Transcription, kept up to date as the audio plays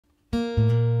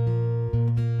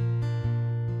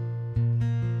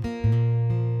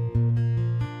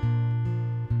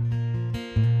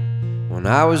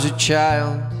When I was a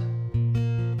child,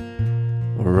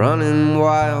 running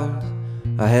wild,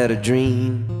 I had a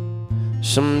dream,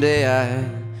 someday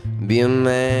I'd be a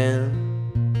man.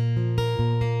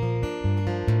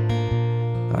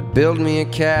 I'd build me a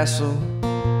castle,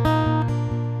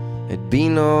 it'd be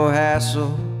no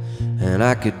hassle, and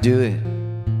I could do it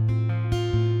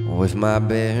with my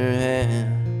bare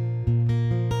hand.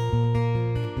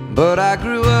 But I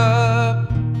grew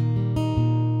up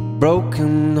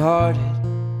broken-hearted,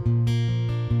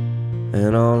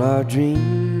 and all our dreams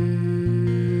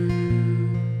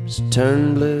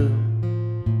turned blue.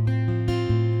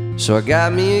 So I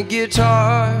got me a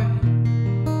guitar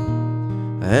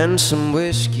and some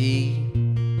whiskey,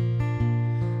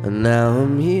 and now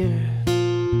I'm here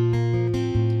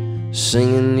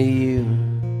singing to you.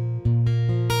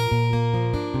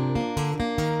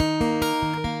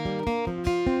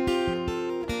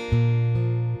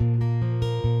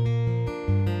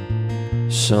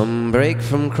 Some break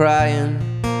from crying,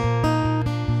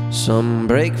 some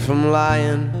break from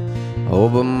lying. Oh,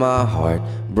 but my heart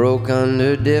broke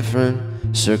under different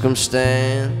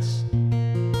circumstance.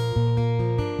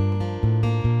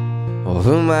 Oh,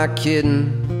 who am I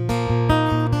kidding?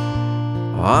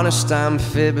 Honest, I'm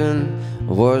fibbing.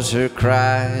 Was her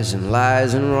cries and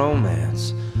lies and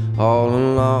romance all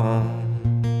along?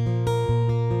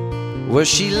 Was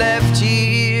she left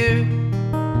here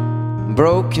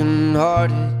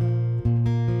broken-hearted,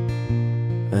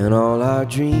 and all our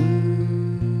dreams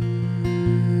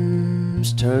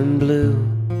turned blue?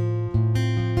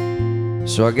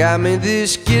 So I got me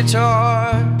this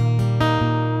guitar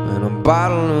and a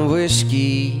bottle of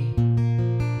whiskey,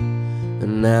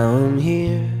 and now I'm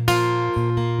here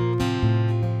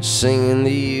singing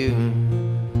to you.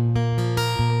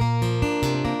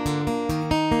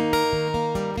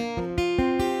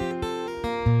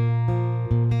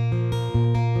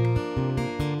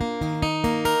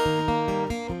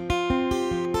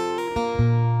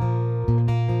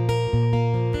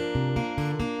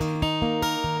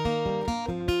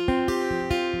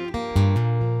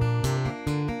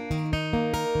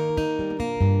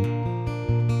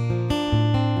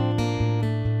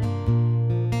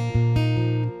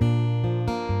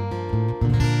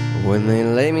 When they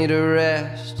lay me to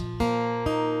rest,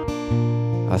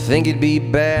 I think it'd be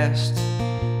best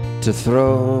to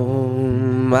throw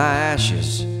my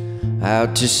ashes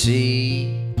out to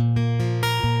sea,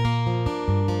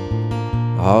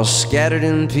 all scattered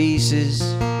in pieces.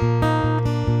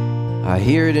 I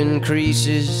hear it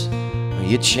increases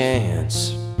your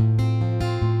chance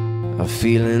of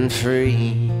feeling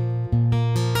free.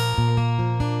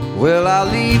 Well, I'll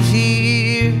leave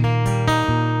here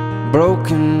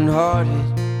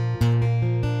broken-hearted,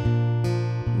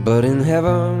 but in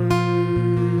heaven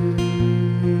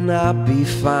I'll be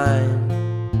fine.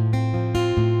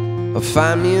 I'll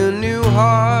find me a new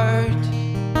heart,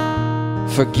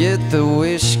 forget the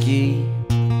whiskey,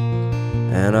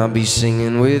 and I'll be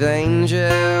singing with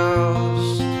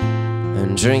angels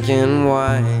and drinking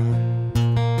wine.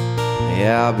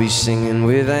 Yeah, I'll be singing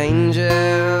with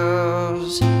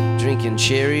angels, drinking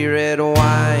cherry red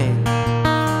wine.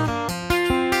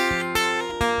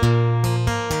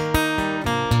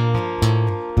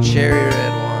 Cherry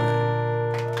red wine.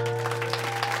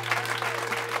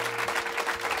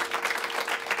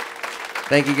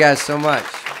 Thank you guys so much.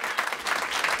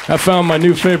 I found my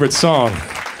new favorite song.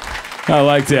 I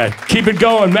like that. Keep it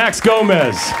going, Max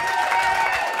Gomez.